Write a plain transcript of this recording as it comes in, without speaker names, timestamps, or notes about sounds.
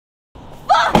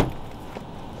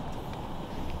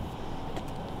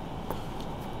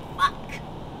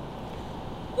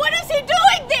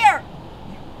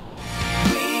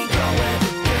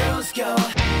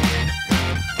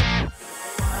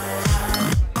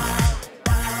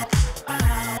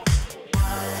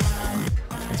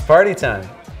party time.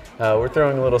 We're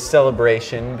throwing a little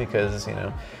celebration because, you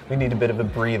know, we need a bit of a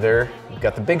breather. We've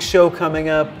got the big show coming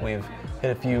up. We've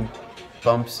hit a few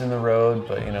bumps in the road,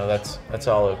 but you know, that's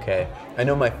all okay. I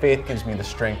know my faith gives me the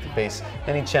strength to face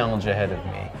any challenge ahead of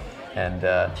me, and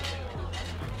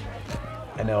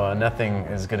I know nothing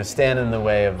is going to stand in the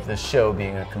way of this show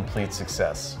being a complete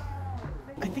success.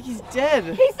 I think he's dead.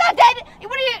 He's not dead.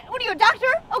 What are you, a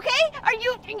doctor? Okay? Are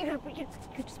you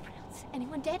just pronounce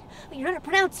anyone dead? You're not a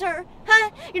pronouncer,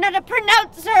 huh? You're not a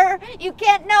pronouncer. You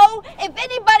can't know if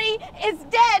anybody is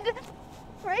dead,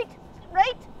 right?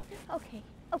 Right?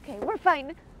 Okay, we're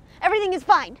fine. Everything is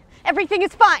fine. Everything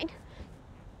is fine.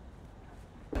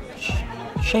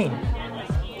 Shane,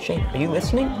 are you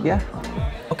listening? Yeah.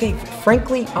 Okay,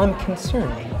 frankly, I'm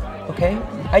concerned, okay?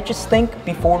 I just think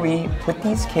before we put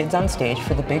these kids on stage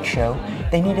for the big show,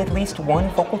 they need at least one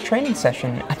vocal training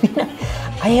session. I mean,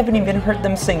 I haven't even heard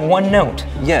them sing one note.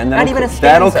 Yeah, and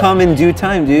that'll come in due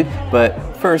time, dude. But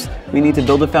first, we need to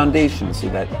build a foundation so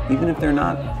that even if they're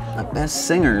not the best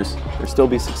singers, they'll still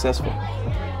be successful.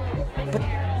 But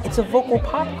it's a vocal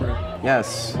pop group.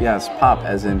 Yes, pop,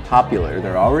 as in popular.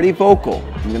 They're already vocal.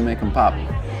 I'm gonna make them pop.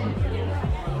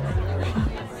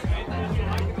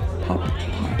 Pop.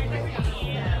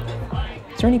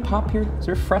 Is there any pop here? Is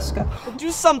there Fresca?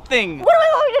 Do something! What do I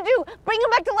want you to do? Bring him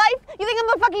back to life? You think I'm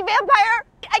a fucking vampire?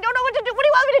 I don't know what to do. What do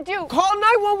you want me to do? Call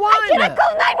 911! I cannot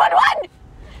call 911!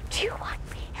 Do you want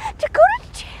me to go to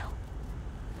jail?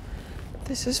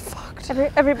 This is fucked.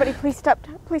 Everybody, please stop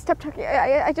talking.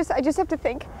 I just have to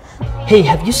think. Hey,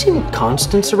 have you seen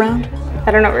Constance around?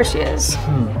 I don't know where she is.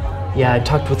 Yeah, I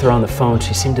talked with her on the phone.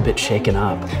 She seemed a bit shaken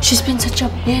up. She's been such a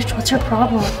bitch. What's her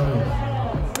problem?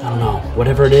 I don't know.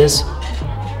 Whatever it is,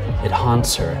 it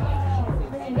haunts her.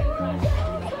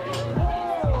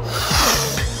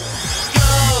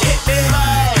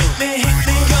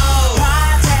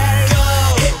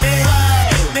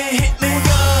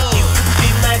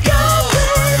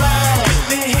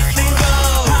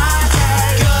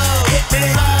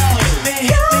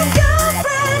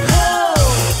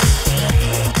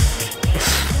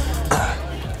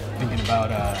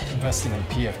 Investing in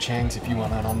PF Chang's if you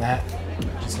want out on that.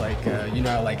 Just like, you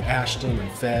know, like Ashton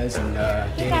and Fez and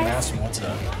Danny Masson, what's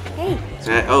up? Hey.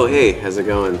 Oh, hey, how's it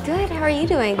going? Good, how are you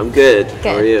doing? I'm good.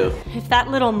 How are you? If that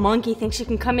little monkey thinks she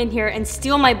can come in here and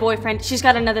steal my boyfriend, she's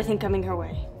got another thing coming her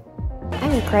way.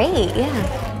 I'm great, yeah.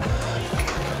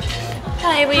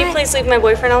 Hi, will you please leave my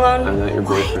boyfriend alone? I'm not your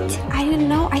boyfriend. I didn't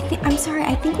know. I'm sorry.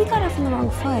 I think we got off on the wrong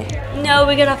foot. No,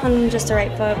 we got off on just the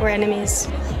right foot. We're enemies.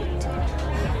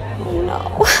 Oh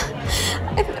no.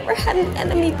 I've never had an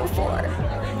enemy before.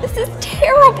 This is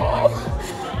terrible.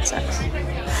 Sucks.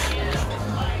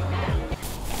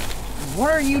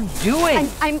 What are you doing?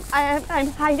 I'm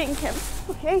hiding him.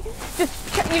 Okay?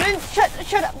 Just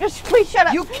shut up. Just please shut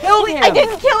up. You killed him. I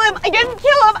didn't kill him. I didn't.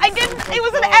 It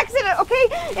was an accident.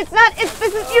 Okay? It's not. This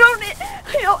is. You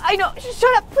don't. I know. Just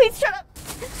shut up. Please shut up.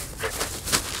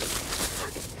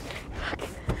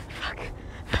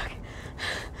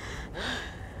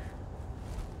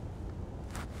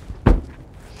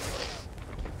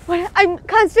 I'm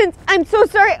Constance. I'm so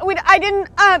sorry. I didn't.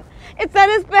 It's not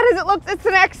as bad as it looks. It's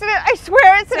an accident. I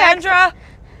swear it's an accident. Sandra!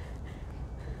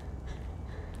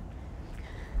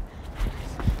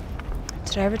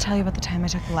 Did I ever tell you about the time I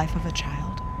took the life of a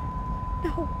child?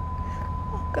 No.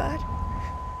 Oh, God.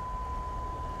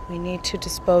 We need to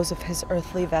dispose of his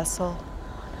earthly vessel.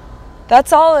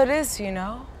 That's all it is, you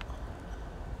know.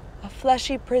 A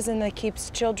fleshy prison that keeps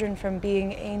children from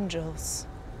being angels.